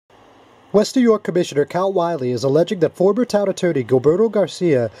West New York Commissioner Count Wiley is alleging that former town attorney Gilberto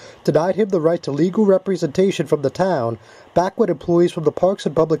Garcia denied him the right to legal representation from the town back when employees from the Parks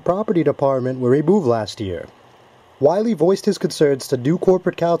and Public Property Department were removed last year. Wiley voiced his concerns to new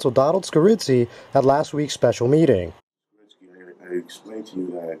corporate counsel Donald Scarinci at last week's special meeting. I explained to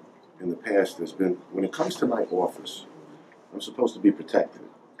you that in the past when it comes to my office, I'm supposed to be protected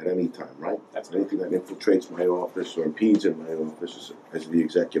at any time, right? That's anything that infiltrates my office or impedes in my office as the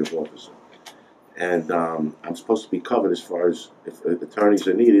executive officer. And I'm supposed to be covered as far as if attorneys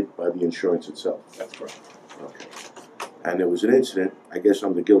are needed by the insurance itself. That's correct. Okay. And there was an incident, I guess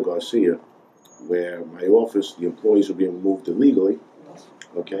under Gil Garcia, where my office, the employees were being moved illegally,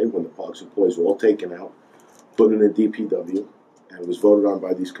 okay, when the Parks employees were all taken out, put in a DPW, and it was voted on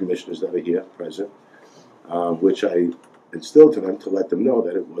by these commissioners that are here present, which I instilled to them to let them know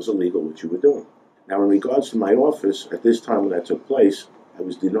that it was illegal what you were doing. Now, in regards to my office, at this time when that took place, I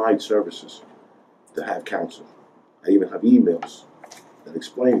was denied services to have counsel. I even have emails that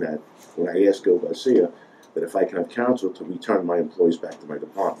explain that when I asked Gil Garcia that if I can have counsel to return my employees back to my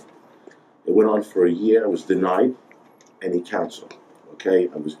department. It went on for a year. I was denied any counsel. Okay,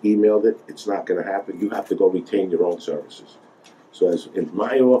 I was emailed it. It's not going to happen. You have to go retain your own services. So as in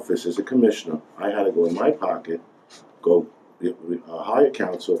my office as a commissioner, I had to go in my pocket, go hire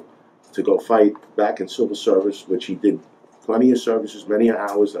counsel to go fight back in civil service, which he did plenty of services, many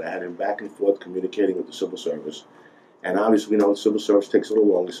hours that I had him back and forth communicating with the civil service. And obviously, we know the civil service takes a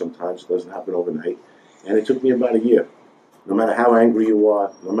little longer sometimes. It doesn't happen overnight. And it took me about a year. No matter how angry you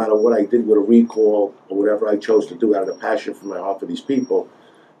are, no matter what I did with a recall or whatever I chose to do out of the passion from my heart for these people,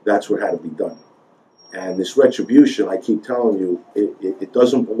 that's what had to be done. And this retribution, I keep telling you, it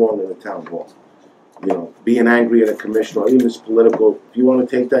doesn't belong in the town hall. You know, being angry at a commissioner, even if it's political, if you want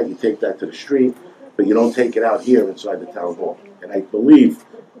to take that, you take that to the street, but you don't take it out here inside the town hall. And I believe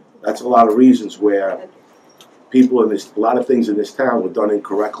that's a lot of reasons where people a lot of things in this town were done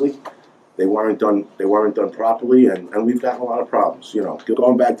incorrectly. They weren't done properly, and we've gotten a lot of problems. You know,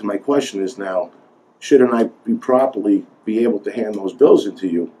 going back to my question is now, shouldn't I be able to hand those bills into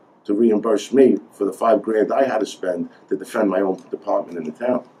you to reimburse me for the $5,000 I had to spend to defend my own department in the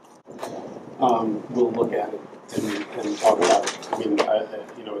town? We'll look at it and talk about it. I mean,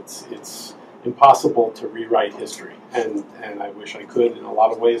 you know, it's impossible to rewrite history, and I wish I could in a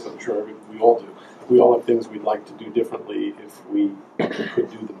lot of ways. I'm sure we all do. We all have things we'd like to do differently if we could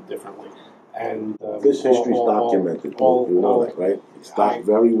do them differently. And this history is documented. You know that, right? It's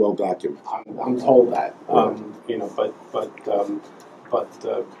very well documented. I'm told that. You know, but you know, at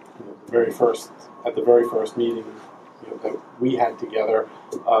the very first meeting, you know, that we had together,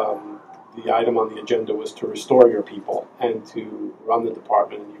 the item on the agenda was to restore your people and to run the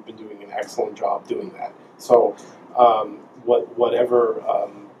department, and you've been doing an excellent job doing that. So, whatever,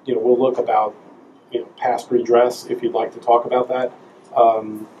 you know, we'll look about, you know, past redress if you'd like to talk about that.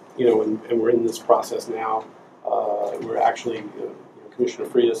 You know, and we're in this process now. We're actually, you know, Commissioner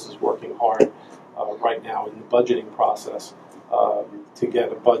Frias is working hard right now in the budgeting process to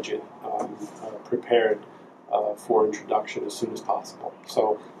get a budget prepared for introduction as soon as possible.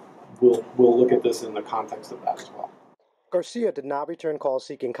 So we'll look at this in the context of that as well. Garcia did not return calls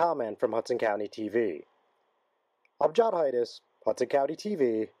seeking comment from Hudson County TV. I'm John Heides, Hudson County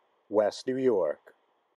TV, West New York.